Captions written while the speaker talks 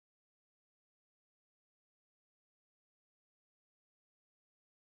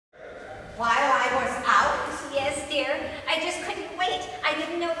while I was out? Yes, dear. I just couldn't wait. I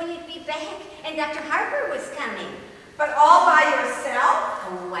didn't know when you'd be back, and Dr. Harper was coming. But all by yourself?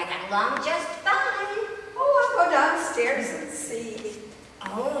 Oh, I got along just fine. Oh, I'll go downstairs and see.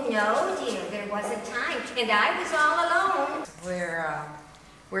 Oh, no, dear. There wasn't time, and I was all alone.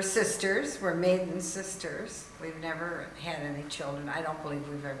 We're sisters. We're maiden sisters. We've never had any children. I don't believe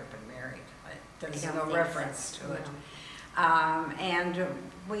we've ever been married. There's no reference to it. And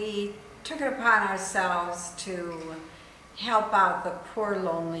we took it upon ourselves to help out the poor,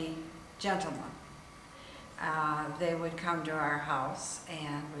 lonely gentlemen. They would come to our house,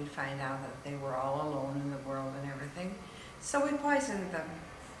 and we'd find out that they were all alone in the world and everything. So we poisoned them.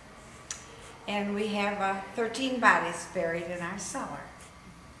 And we have 13 bodies buried in our cellar,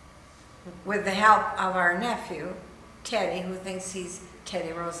 with the help of our nephew, Teddy, who thinks he's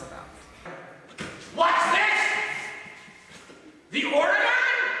Teddy Roosevelt. What's this? The Oregon?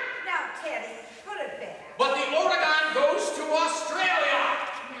 Now, Teddy, put it back. But the Oregon goes to Australia.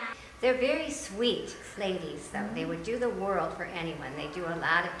 They're very sweet ladies, though. They would do the world for anyone. They do a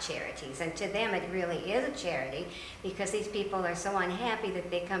lot of charities, and to them it really is a charity because these people are so unhappy that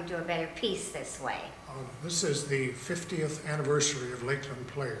they come to a better peace this way. This is the 50th anniversary of Lakeland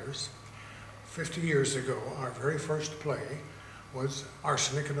Players. 50 years ago, our very first play was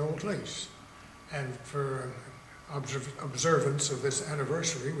Arsenic and Old Lace. And for observance of this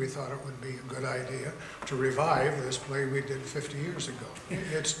anniversary, we thought it would be a good idea to revive this play we did 50 years ago.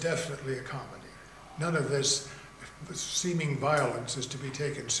 It's definitely a comedy. None of this seeming violence is to be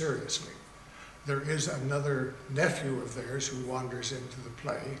taken seriously. There is another nephew of theirs who wanders into the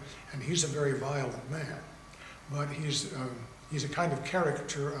play, and he's a very violent man. But he's a kind of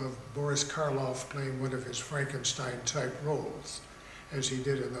caricature of Boris Karloff playing one of his Frankenstein-type roles, as he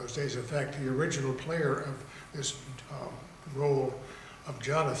did in those days. In fact, the original player of this role of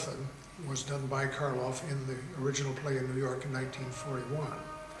Jonathan was done by Karloff in the original play in New York in 1941.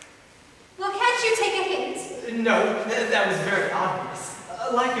 Well, can't you take a hint? No, that was very obvious.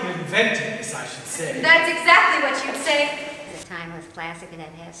 Like him inventing this, I should say. That's exactly what you'd say. The timeless classic, and it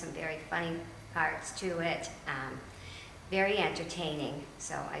has some very funny parts to it. Very entertaining.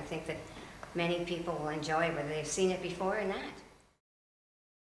 So I think that many people will enjoy it, whether they've seen it before or not.